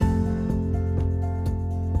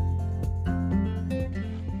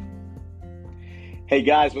Hey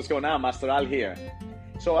guys, what's going on? Master Al here.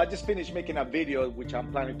 So I just finished making a video which I'm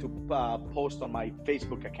planning to post on my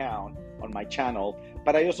Facebook account, on my channel.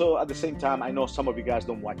 But I also, at the same time, I know some of you guys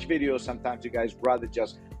don't watch videos. Sometimes you guys rather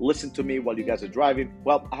just listen to me while you guys are driving.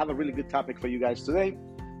 Well, I have a really good topic for you guys today.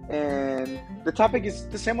 And the topic is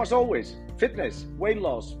the same as always: fitness, weight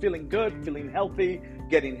loss, feeling good, feeling healthy,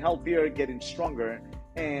 getting healthier, getting stronger.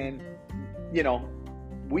 And, you know,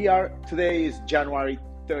 today is January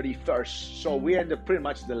 31st, so we're in pretty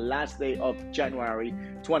much the last day of January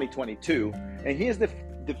 2022. And here's the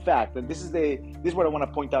fact, and this is what I want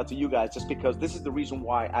to point out to you guys, just because this is the reason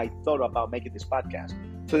why I thought about making this podcast.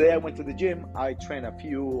 Today I went to the gym. I trained a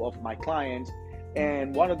few of my clients,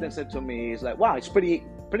 and one of them said to me, "It's like, wow, it's pretty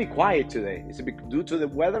quiet today. Is it due to the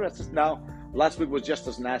weather?" I said, "No, last week was just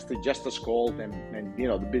as nasty, just as cold, and you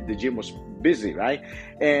know, the gym was busy, right?"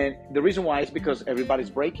 And the reason why is because everybody's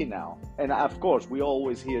breaking now. And of course, we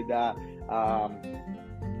always hear that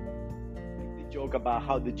the joke about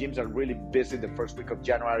how the gyms are really busy the first week of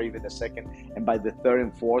January, even the second, and by the third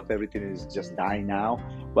and fourth, everything is just dying now.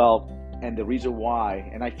 Well, and the reason why,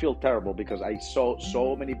 and I feel terrible because I saw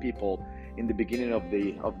so many people in the beginning of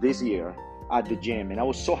this year at the gym, and I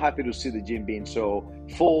was so happy to see the gym being so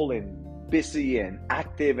full and busy and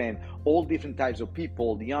active, and all different types of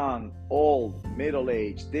people, young, old,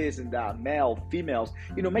 middle-aged, this and that, male, females.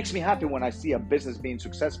 You know, it makes me happy when I see a business being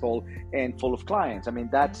successful and full of clients. I mean,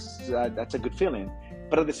 that's a good feeling.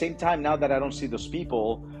 But at the same time, now that I don't see those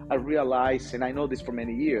people, I realize, and I know this for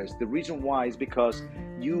many years, the reason why is because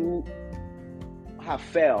you have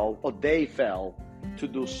failed, or they failed, to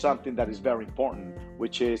do something that is very important,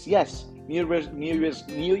 which is, yes, New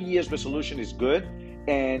Year's resolution is good,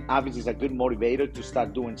 and obviously it's a good motivator to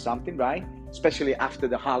start doing something, right? Especially after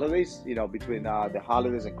the holidays, you know, between the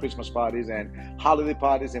holidays and Christmas parties and holiday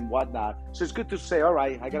parties and whatnot. So it's good to say, all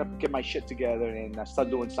right, I gotta get my shit together and start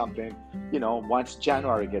doing something, you know, once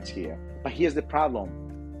January gets here. But here's the problem: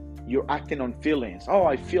 you're acting on feelings. Oh,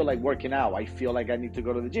 I feel like working out. I feel like I need to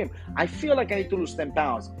go to the gym. I feel like I need to lose 10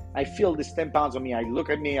 pounds. I feel this 10 pounds on me. I look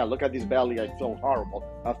at this belly. I feel horrible.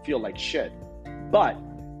 I feel like shit. But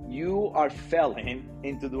you are failing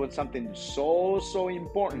into doing something so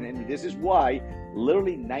important. And this is why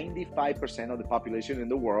literally 95% of the population in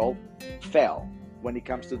the world fail when it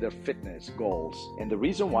comes to their fitness goals. And the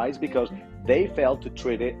reason why is because they fail to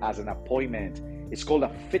treat it as an appointment. It's called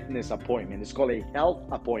a fitness appointment. It's called a health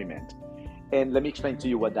appointment. And let me explain to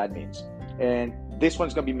you what that means. And this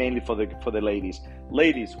one's going to be mainly for the ladies.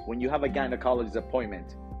 Ladies, when you have a gynecologist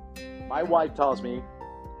appointment, my wife tells me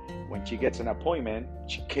when she gets an appointment,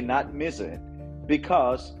 she cannot miss it,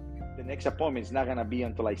 because the next appointment is not going to be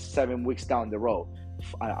until like 7 weeks down the road,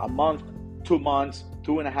 a month, 2 months,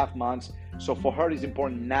 2.5 months. So for her, it's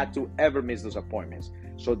important not to ever miss those appointments.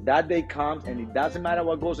 So that day comes, and it doesn't matter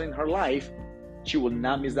what goes in her life, she will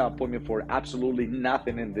not miss that appointment for absolutely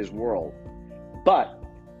nothing in this world. But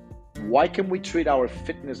why can we treat our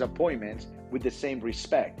fitness appointments with the same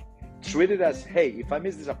respect? Treat it as, hey, if I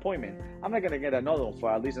miss this appointment, I'm not going to get another one for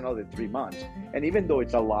at least another 3 months. And even though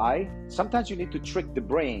it's a lie, sometimes you need to trick the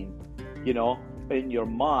brain, you know, in your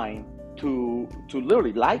mind to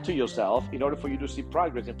literally lie to yourself in order for you to see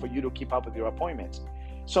progress and for you to keep up with your appointments.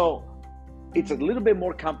 So it's a little bit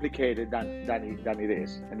more complicated than it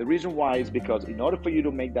is. And the reason why is because in order for you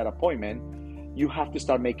to make that appointment, you have to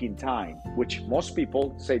start making time, which most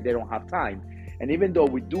people say they don't have time. And even though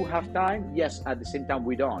we do have time, yes, at the same time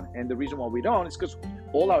we don't. And the reason why we don't is because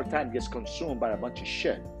all our time gets consumed by a bunch of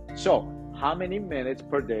shit. So how many minutes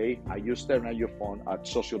per day are you staring at your phone at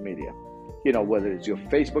social media? You know, whether it's your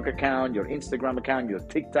Facebook account, your Instagram account, your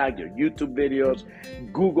TikTok, your YouTube videos,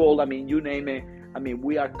 Google, I mean, you name it. I mean,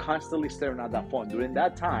 we are constantly staring at that phone. During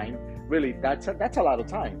that time, really, that's a lot of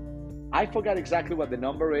time. I forgot exactly what the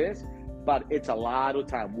number is, but it's a lot of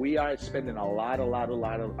time. We are spending a lot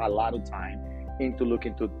of time into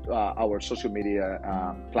looking to our social media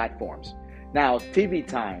platforms. Now, TV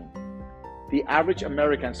time. The average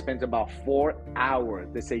American spends about 4 hours.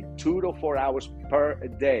 They say 2 to 4 hours per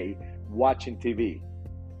day watching TV.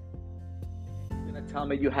 You're gonna tell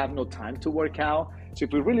me you have no time to work out? So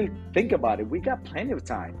if we really think about it, we got plenty of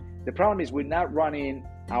time. The problem is we're not running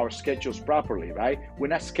our schedules properly, right? We're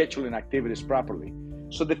not scheduling activities properly.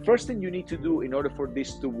 So the first thing you need to do in order for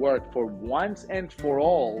this to work for once and for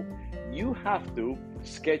all, you have to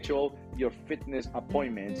schedule your fitness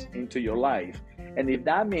appointments into your life. And if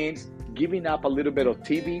that means giving up a little bit of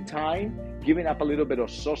TV time, giving up a little bit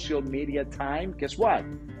of social media time, guess what?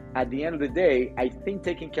 At the end of the day, I think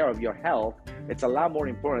taking care of your health, it's a lot more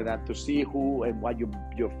important than to see who and what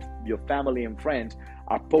your family and friends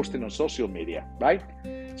are posting on social media, right?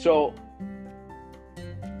 So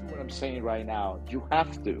I'm saying right now. You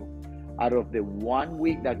have to. Out of the 1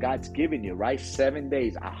 week that God's given you, right? 7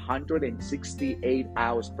 days, 168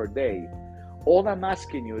 hours per day. All I'm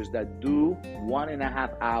asking you is that do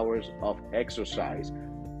 1.5 hours of exercise.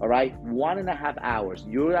 All right? 1.5 hours.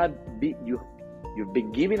 You've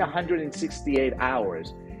been given 168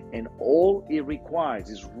 hours, and all it requires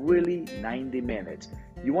is really 90 minutes.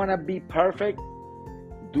 You want to be perfect?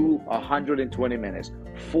 Do 120 minutes.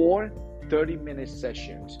 4 30-minute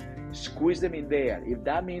sessions. Squeeze them in there. If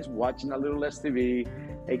that means watching a little less TV,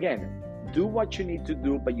 again, do what you need to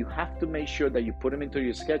do, but you have to make sure that you put them into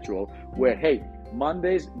your schedule where, hey,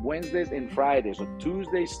 Mondays, Wednesdays, and Fridays, or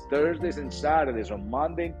Tuesdays, Thursdays, and Saturdays, or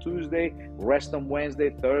Monday and Tuesday, rest on Wednesday,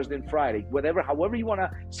 Thursday, and Friday, however you want to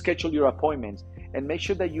schedule your appointments, and make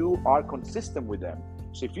sure that you are consistent with them.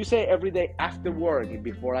 So if you say every day after work and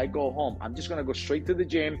before I go home, I'm just going to go straight to the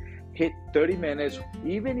gym, hit 30 minutes,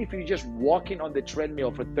 even if you're just walking on the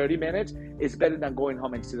treadmill for 30 minutes, it's better than going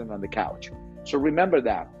home and sitting on the couch. So remember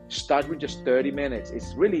that. Start with just 30 minutes.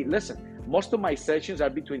 It's really, listen, most of my sessions are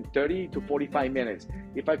between 30 to 45 minutes.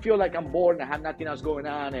 If I feel like I'm bored and I have nothing else going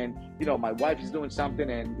on, and my wife is doing something,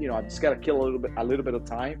 and I just gotta kill a little bit of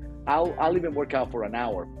time, I'll even work out for an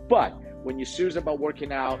hour. But when you're serious about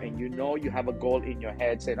working out and you have a goal in your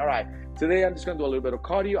head saying, all right, today I'm just gonna do a little bit of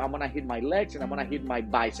cardio, I'm gonna hit my legs and I'm gonna hit my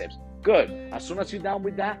biceps. Good. As soon as you're done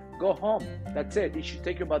with that, go home. That's it. It should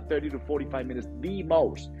take you about 30 to 45 minutes, the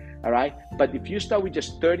most. All right. But if you start with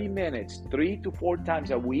just 30 minutes, 3 to 4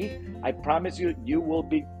 times a week, I promise you, you will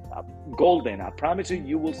be golden. I promise you,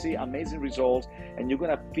 you will see amazing results and you're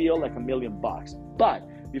going to feel like $1 million.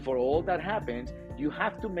 But before all that happens, you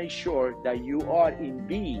have to make sure that you are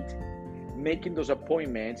indeed making those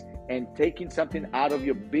appointments and taking something out of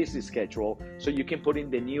your busy schedule so you can put in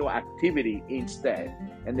the new activity instead.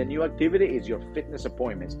 And the new activity is your fitness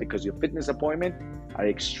appointments, because your fitness appointments are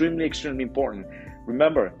extremely, extremely important.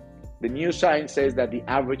 Remember, the new science says that the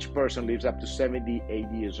average person lives up to 70,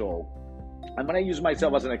 80 years old. I'm going to use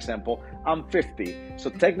myself as an example. I'm 50. So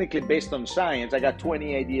technically, based on science, I got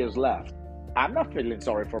 28 years left. I'm not feeling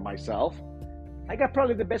sorry for myself. I got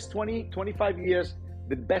probably the best 20, 25 years,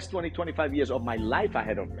 the best 20, 25 years of my life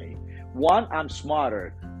ahead of me. 1, I'm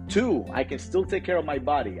smarter. 2, I can still take care of my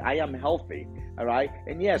body. I am healthy. All right.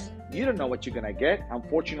 And yes, you don't know what you're going to get.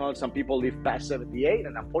 Unfortunately, some people live past 78,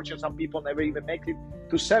 and unfortunately, some people never even make it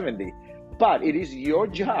to 70. But it is your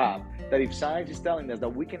job that if science is telling us that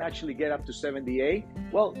we can actually get up to 78,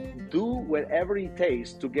 well, do whatever it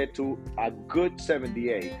takes to get to a good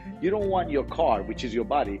 78. You don't want your car, which is your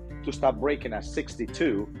body, to start breaking at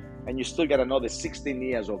 62, and you still got another 16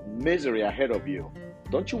 years of misery ahead of you.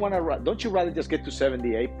 Don't you rather just get to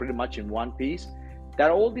 78 pretty much in one piece? That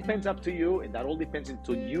all depends up to you, and that all depends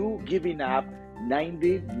into you giving up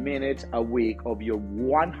 90 minutes a week of your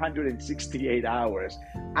 168 hours.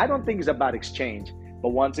 I don't think it's a bad exchange, but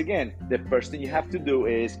once again, the first thing you have to do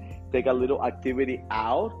is take a little activity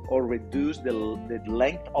out or reduce the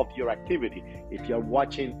length of your activity. If you're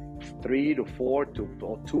watching 3 to 4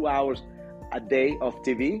 to 2 hours a day of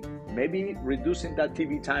TV, maybe reducing that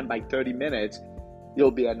TV time by 30 minutes, it'll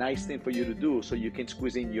be a nice thing for you to do so you can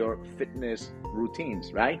squeeze in your fitness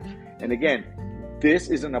routines, right? And again, this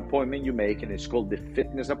is an appointment you make, and it's called the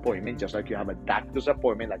fitness appointment, just like you have a doctor's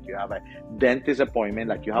appointment, like you have a dentist appointment,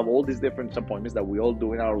 like you have all these different appointments that we all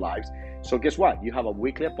do in our lives. So guess what? You have a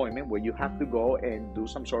weekly appointment where you have to go and do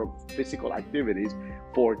some sort of physical activities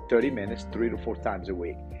for 30 minutes, 3 to 4 times a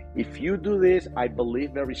week. If you do this, I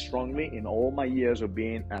believe very strongly in all my years of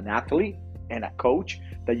being an athlete and a coach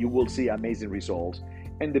that you will see amazing results.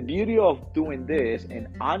 And the beauty of doing this and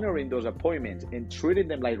honoring those appointments and treating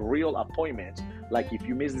them like real appointments, like if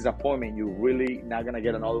you miss this appointment, you're really not going to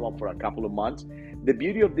get another one for a couple of months. The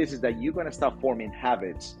beauty of this is that you're going to start forming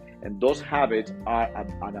habits, and those habits are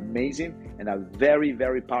an amazing and a very,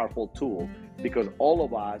 very powerful tool, because all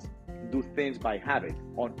of us do things by habit,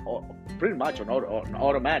 pretty much on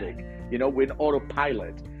automatic. We're in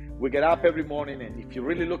autopilot. We get up every morning, and if you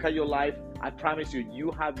really look at your life, I promise you,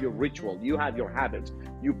 you have your ritual, you have your habits.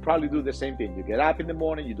 You probably do the same thing. You get up in the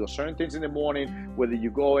morning, you do certain things in the morning, whether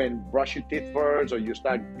you go and brush your teeth first or you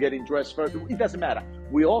start getting dressed first, it doesn't matter.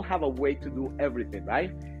 We all have a way to do everything,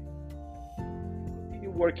 right?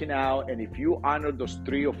 Continue working out, and if you honor those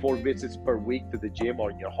 3 or 4 visits per week to the gym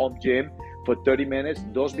or in your home gym for 30 minutes,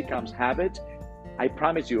 those becomes habits. I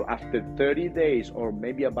promise you, after 30 days or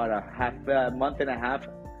maybe about a month and a half,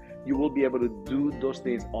 you will be able to do those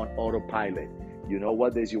things on autopilot. You know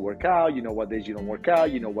what days you work out, you know what days you don't work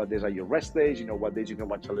out, you know what days are your rest days, you know what days you can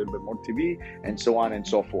watch a little bit more TV, and so on and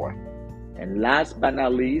so forth. And last but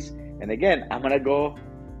not least, and again, I'm going to go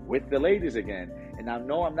with the ladies again, And I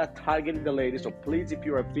know I'm not targeting the ladies, so please, if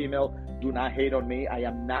you're a female, do not hate on me. I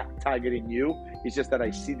am not targeting you. It's just that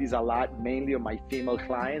I see this a lot, mainly on my female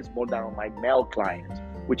clients more than on my male clients,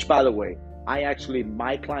 which, by the way,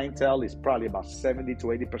 my clientele is probably about 70 to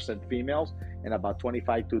 80% females and about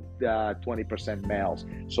 25 to 20% males.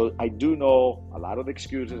 So I do know a lot of the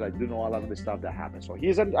excuses. I do know a lot of the stuff that happens. So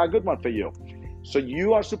here's a good one for you. So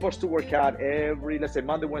you are supposed to work out every, let's say,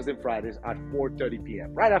 Monday, Wednesday, Fridays at 4:30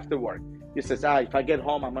 p.m. right after work. He says, if I get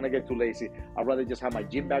home, I'm going to get too lazy. I'd rather just have my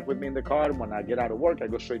gym bag with me in the car. And when I get out of work, I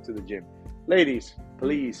go straight to the gym. Ladies,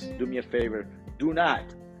 please do me a favor. Do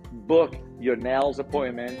not book your nails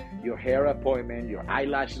appointment, your hair appointment, your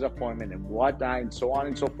eyelashes appointment, and whatnot, and so on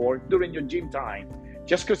and so forth during your gym time.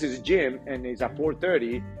 Just because it's a gym and it's at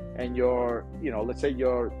 4:30 and let's say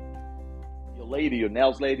your lady, your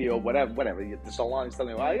nails lady, or whatever, the salon is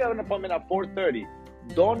telling you, I have an appointment at 4:30.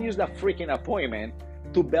 Don't use that freaking appointment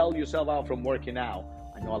to bail yourself out from working out.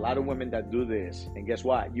 I know a lot of women that do this, and guess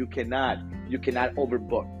what? You cannot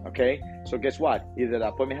overbook, okay? So guess what? Either the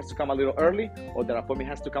appointment has to come a little early, or the appointment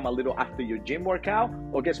has to come a little after your gym workout,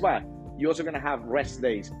 or guess what? You're also gonna have rest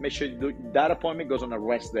days. Make sure that appointment goes on a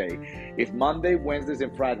rest day. If Monday, Wednesdays,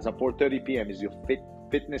 and Fridays at 4:30 p.m. is your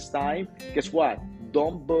fitness time, guess what?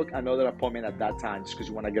 Don't book another appointment at that time just because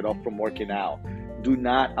you want to get off from working out. Do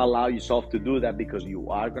not allow yourself to do that, because you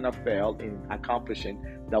are going to fail in accomplishing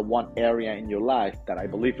that one area in your life that I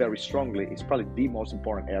believe very strongly is probably the most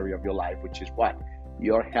important area of your life, which is what?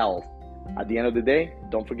 Your health. At the end of the day,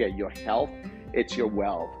 don't forget, your health, it's your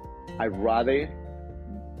wealth. I'd rather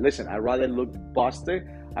look busted.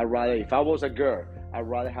 If I was a girl, I'd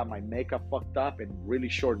rather have my makeup fucked up and really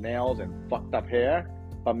short nails and fucked up hair,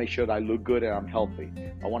 but make sure that I look good and I'm healthy.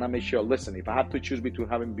 I want to make sure, listen, if I have to choose between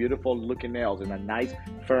having beautiful looking nails and a nice,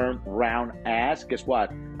 firm, round ass, guess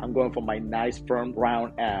what? I'm going for my nice, firm,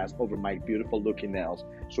 round ass over my beautiful looking nails.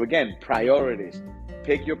 So again, priorities.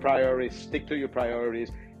 Pick your priorities, stick to your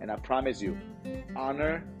priorities, and I promise you,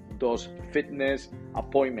 honor those fitness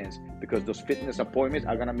appointments, because those fitness appointments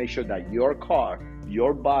are going to make sure that your car,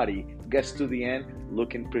 your body gets to the end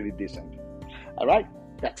looking pretty decent. All right,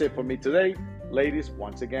 that's it for me today. Ladies,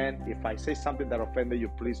 once again, if I say something that offended you,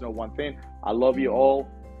 please know one thing. I love you all.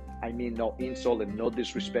 I mean no insult and no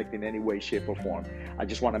disrespect in any way, shape, or form. I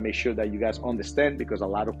just want to make sure that you guys understand, because a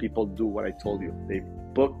lot of people do what I told you. They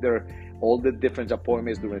book all the different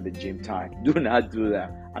appointments during the gym time. Do not do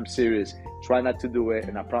that. I'm serious. Try not to do it.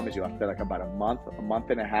 And I promise you, after like about a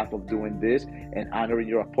month and a half of doing this and honoring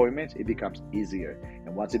your appointments, it becomes easier.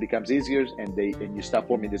 And once it becomes easier and you start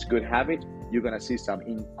forming this good habit, you're going to see some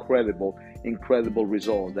incredible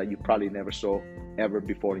results that you probably never saw ever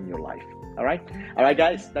before in your life. All right,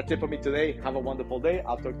 guys, that's it for me today. Have a wonderful day.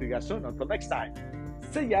 I'll talk to you guys soon. Until next time,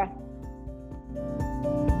 see ya.